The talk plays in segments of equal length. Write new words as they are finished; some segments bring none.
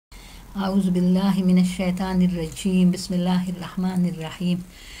أعوذ بالله من الشيطان الرجيم بسم الله الرحمن الرحيم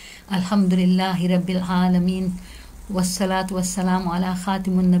الحمد لله رب العالمين والصلاة والسلام على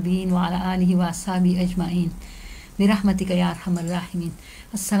خاتم النبيين وعلى آله وأصحابه أجمعين برحمتك يا أرحم الراحمين.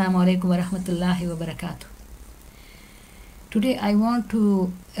 Assalamu alaikum wa rahmatullahi wa barakatuh. Today I want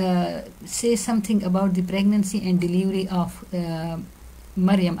to say something about the pregnancy and delivery of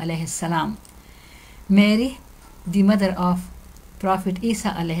Maryam alaihi salam, Mary, the mother of Prophet Isa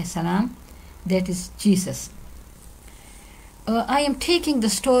alaihi salam, that is Jesus. I am taking the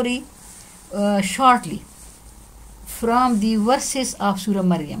story shortly from the verses of Surah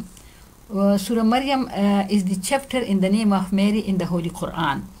Maryam. Surah Maryam is the chapter in the name of Mary in the Holy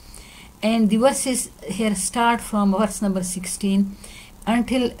Quran. And the verses here start from verse number 16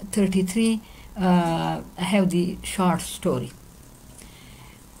 until 33. I have the short story.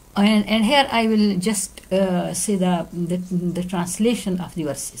 And here I will just say the translation of the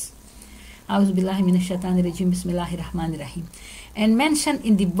verses. A'udhu billahi minash shaitanir rajim, bismillahir rahmanir rahim. And mention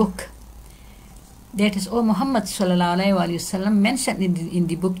in the book, that is, O Muhammad sallallahu alaihi wasallam, mentioned in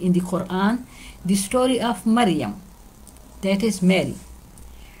the book, in the Quran, the story of Maryam, that is Mary,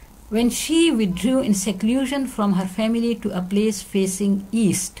 when she withdrew in seclusion from her family to a place facing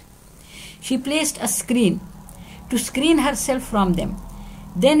east. She placed a screen to screen herself from them.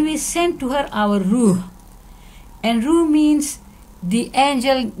 Then we sent to her our Ruh, and Ruh means the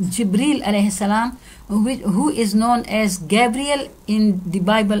angel Jibril alayhi salam, who is known as Gabriel in the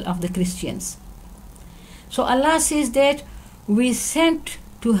Bible of the Christians. So Allah says that we sent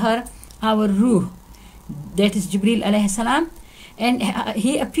to her our Ruh, that is Jibril alayhi salam, and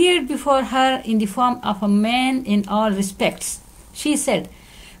he appeared before her in the form of a man in all respects. She said,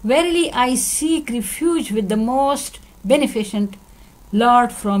 "Verily I seek refuge with the most beneficent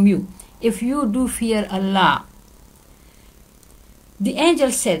Lord from you, if you do fear Allah." The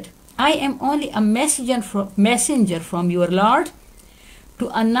angel said, "I am only a messenger from your Lord to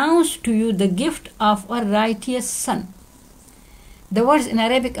announce to you the gift of a righteous son." The words in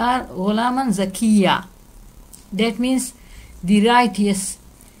Arabic are Ghulaman Zakiya, that means the righteous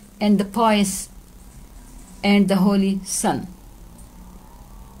and the pious and the holy son.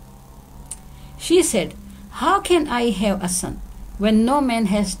 She said, "How can I have a son when no man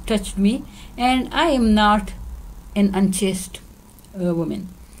has touched me, and I am not an unchaste woman?"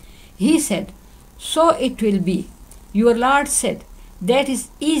 He said, "So it will be." Your Lord said, "That is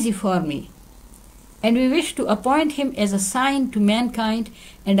easy for me, and we wish to appoint him as a sign to mankind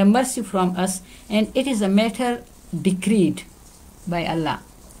and a mercy from us, and it is a matter decreed by Allah."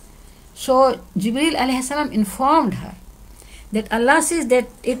 So Jibril alayhi salam informed her that Allah says that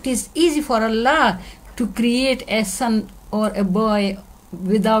it is easy for Allah to create a son or a boy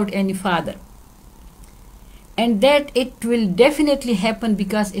without any father, and that it will definitely happen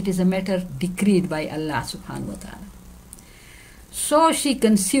because it is a matter decreed by Allah subhanahu wa ta'ala. So she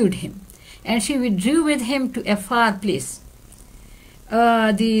conceived him, and she withdrew with him to a far place.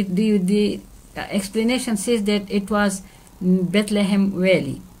 The explanation says that it was Bethlehem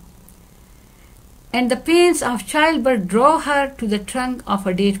Valley. And the pains of childbirth drove her to the trunk of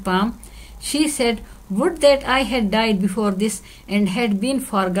a date palm. She said, "Would that I had died before this and had been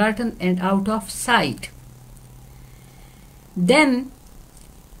forgotten and out of sight." Then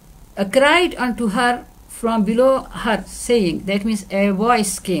cried unto her from below her, saying, that means a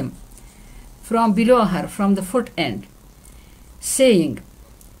voice came from below her, from the foot end, saying,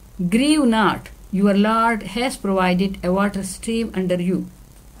 "Grieve not, your Lord has provided a water stream under you."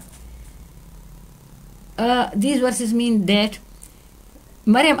 These verses mean that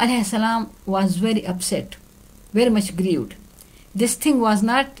Maryam alayhi salam was very upset, very much grieved. This thing was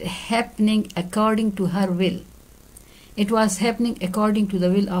not happening according to her will. It was happening according to the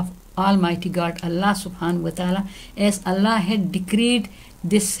will of Almighty God, Allah subhanahu wa ta'ala, as Allah had decreed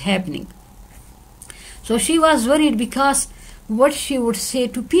this happening. So she was worried because what she would say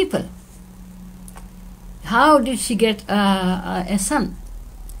to people. How did she get a son?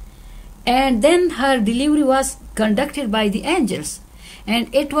 And then her delivery was conducted by the angels.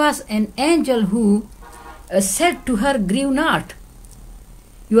 And it was an angel who said to her, "Grieve not.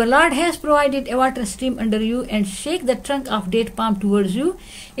 Your Lord has provided a water stream under you, and shake the trunk of date palm towards you.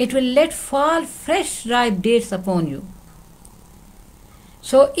 It will let fall fresh ripe dates upon you.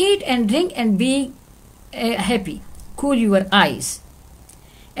 So eat and drink and be happy. Cool your eyes.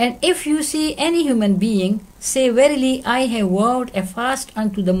 And if you see any human being, say, Verily I have vowed a fast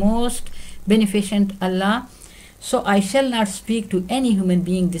unto the most beneficent Allah, so I shall not speak to any human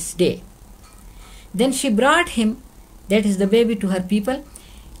being this day." Then she brought him, that is the baby, to her people,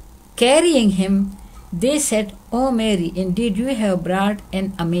 carrying him They said, O Mary, indeed you have brought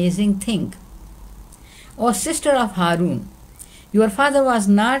an amazing thing. O sister of Harun, your father was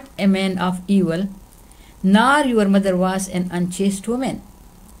not a man of evil, nor your mother was an unchaste woman.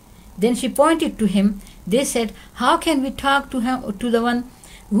 Then she pointed to him. They said, how can we talk to the one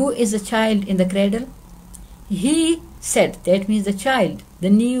who is a child in the cradle? He said, that means the child, the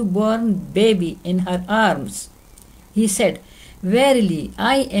newborn baby in her arms. He said, verily,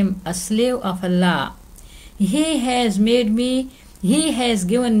 I am a slave of Allah. He has given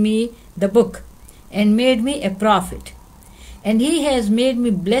me the book and made me a prophet. And he has made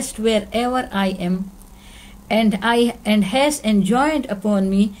me blessed wherever I am, and has enjoined upon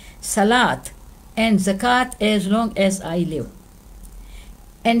me salat and zakat as long as I live,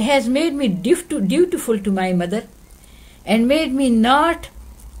 and has made me dutiful to my mother, and made me not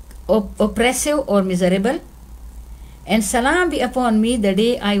oppressive or miserable. And salam be upon me the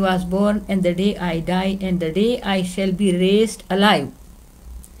day I was born, and the day I die, and the day I shall be raised alive.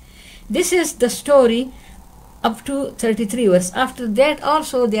 This is the story up to 33 verses. After that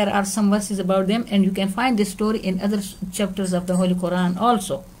also there are some verses about them, and you can find this story in other chapters of the Holy Quran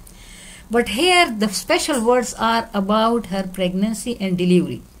also. But here the special words are about her pregnancy and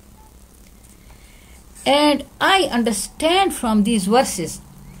delivery. And I understand from these verses,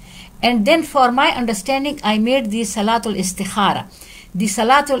 and then for my understanding I made the Salatul Istikhara. The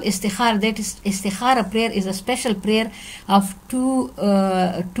Salatul Istikhara, that is Istikhara prayer, is a special prayer of two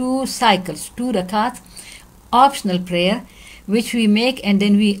cycles, 2 rakat, optional prayer, which we make, and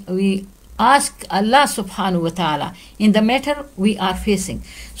then we ask Allah subhanahu wa ta'ala in the matter we are facing.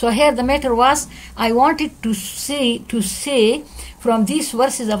 So here the matter was, I wanted to say from these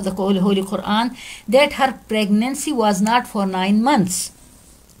verses of the Holy Quran that her pregnancy was not for 9 months.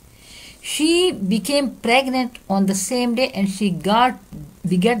 She became pregnant on the same day, and she begat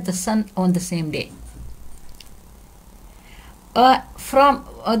the son on the same day. I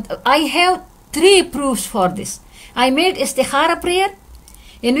have 3 proofs for this. I made istikhara prayer,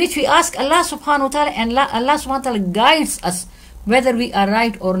 in which we ask Allah subhanahu wa ta'ala, and Allah subhanahu wa ta'ala guides us whether we are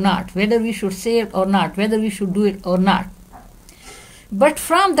right or not, whether we should say it or not, whether we should do it or not. But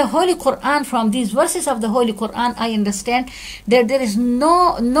from the Holy Quran, from these verses of the Holy Quran, I understand that there is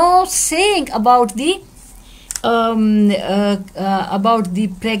no saying about the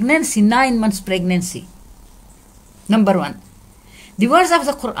pregnancy, 9 months pregnancy. Number 1, the words of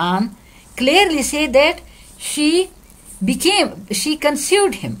the Quran clearly say that she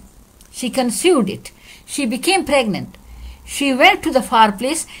conceived him. She conceived it. She became pregnant. She went to the far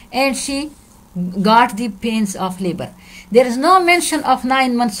place, and she got the pains of labor. There is no mention of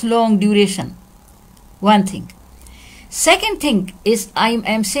 9 months long duration. One thing. Second thing is, I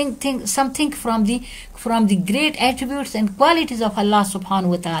am saying something from the great attributes and qualities of Allah subhanahu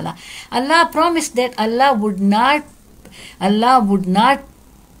wa ta'ala. Allah promised that Allah would not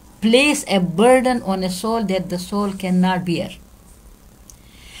place a burden on a soul that the soul cannot bear.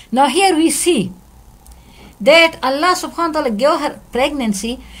 Now here we see that Allah subhanahu wa ta'ala gave her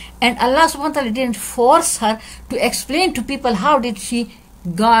pregnancy, and Allah subhanahu wa ta'ala didn't force her to explain to people how did she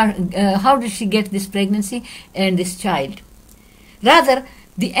get this pregnancy and this child. Rather,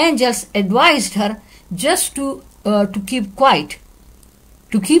 the angels advised her just to keep quiet,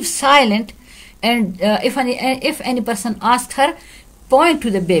 to keep silent, and if any person asked her, point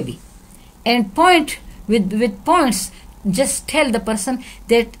to the baby, and point with points, just tell the person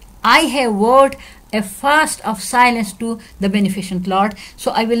that I have vowed a fast of silence to the beneficent Lord,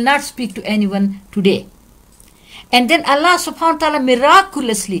 so I will not speak to anyone today. And then Allah subhanahu wa ta'ala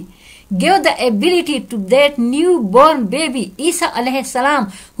miraculously gave the ability to that newborn baby, Isa alaihi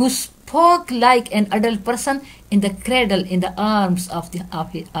salam, who spoke like an adult person in the cradle, in the arms of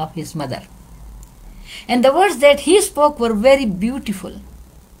his mother. And the words that he spoke were very beautiful.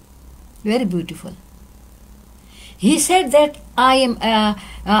 Very beautiful. He said that I am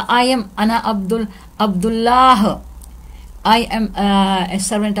Ana Abdullah. I am a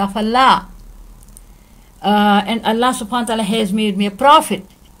servant of Allah. And Allah subhanahu wa ta'ala has made me a prophet.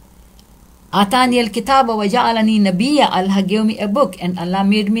 Atani al-kitaba wa ja'alani nabiyya. Allah gave me a book, and Allah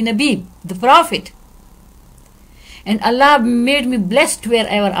made me Nabi, the prophet. And Allah made me blessed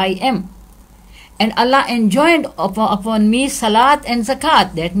wherever I am. And Allah enjoined upon me salat and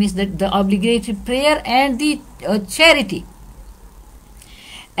zakat. That means the obligatory prayer and the charity.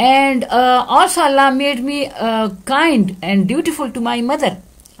 And also Allah made me kind and dutiful to my mother.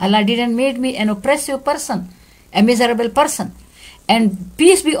 Allah didn't make me an oppressive person, a miserable person. And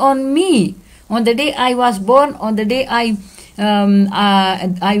peace be on me on the day I was born, on the day I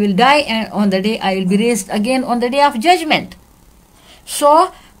will die, and on the day I will be raised again on the day of judgment.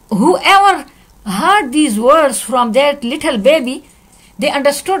 So whoever heard these words from that little baby, they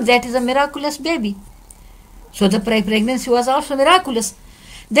understood that is a miraculous baby. So the pregnancy was also miraculous.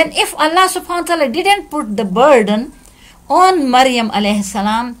 Then if Allah subhanahu wa ta'ala didn't put the burden on Maryam alaihi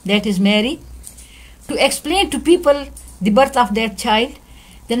salam, that is Mary, to explain to people the birth of that child,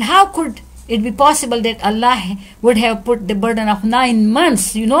 then how could it be possible that Allah would have put the burden of 9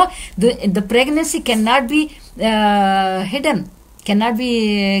 months? You know, the pregnancy cannot be hidden, cannot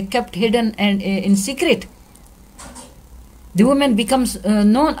be kept hidden and in secret. The woman becomes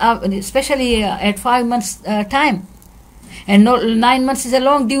known, especially at 5 months time, and 9 months is a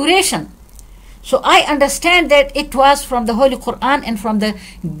long duration. So I understand that it was from the Holy Quran and from the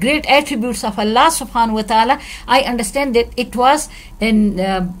great attributes of Allah subhanahu wa ta'ala. I understand that it was an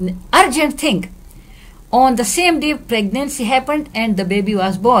urgent thing. On the same day pregnancy happened and the baby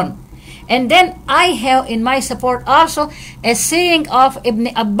was born. And then I have in my support also a saying of Ibn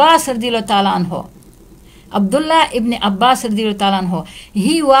Abbas radiyallahu ta'ala anhu. Abdullah ibn Abbas radiyallahu ta'ala anhu.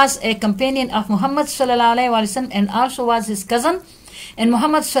 He was a companion of Muhammad sallallahu alayhi wa sallam and also was his cousin. And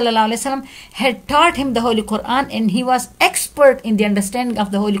Muhammad sallallahu alaihi wasallam had taught him the Holy Quran, and he was expert in the understanding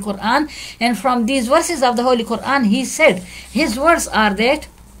of the Holy Quran. And from these verses of the Holy Quran, he said, his words are that,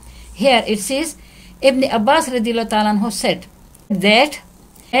 here it says, Ibn Abbas radiyallahu ta'ala anhu said that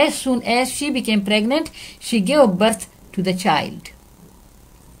as soon as she became pregnant, she gave birth to the child.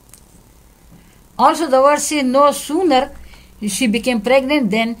 Also the verse says, no sooner she became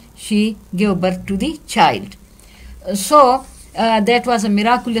pregnant than she gave birth to the child. So that was a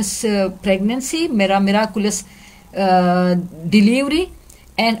miraculous pregnancy, miraculous delivery,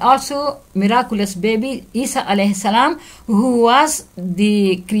 and also miraculous baby Isa alayhi salam, who was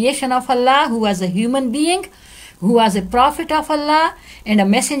the creation of Allah, who was a human being, who was a prophet of Allah and a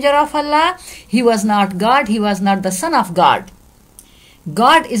messenger of Allah. He was not God, he was not the son of God.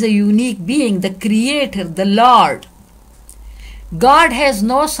 God is a unique being, the creator, the Lord. God has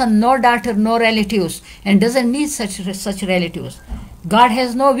no son, no daughter, no relatives, and doesn't need such relatives. God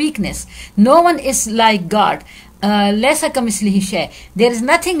has no weakness. No one is like God. Laysa kamithlihi shay. There is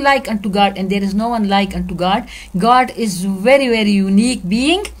nothing like unto God, and there is no one like unto God. God is very, very unique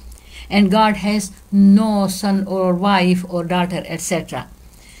being, and God has no son or wife or daughter, etc.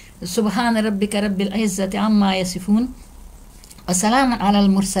 Subhana rabbika rabbil izzati amma yasifun. Assalamu ala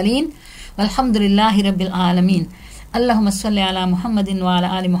al-mursaleen. Walhamdulillahi rabbil alameen. اللهم صل على محمد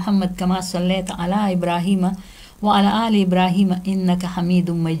وعلى آل محمد كما صليت على إبراهيم وعلى آل إبراهيم إنك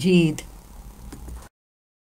حميد مجيد.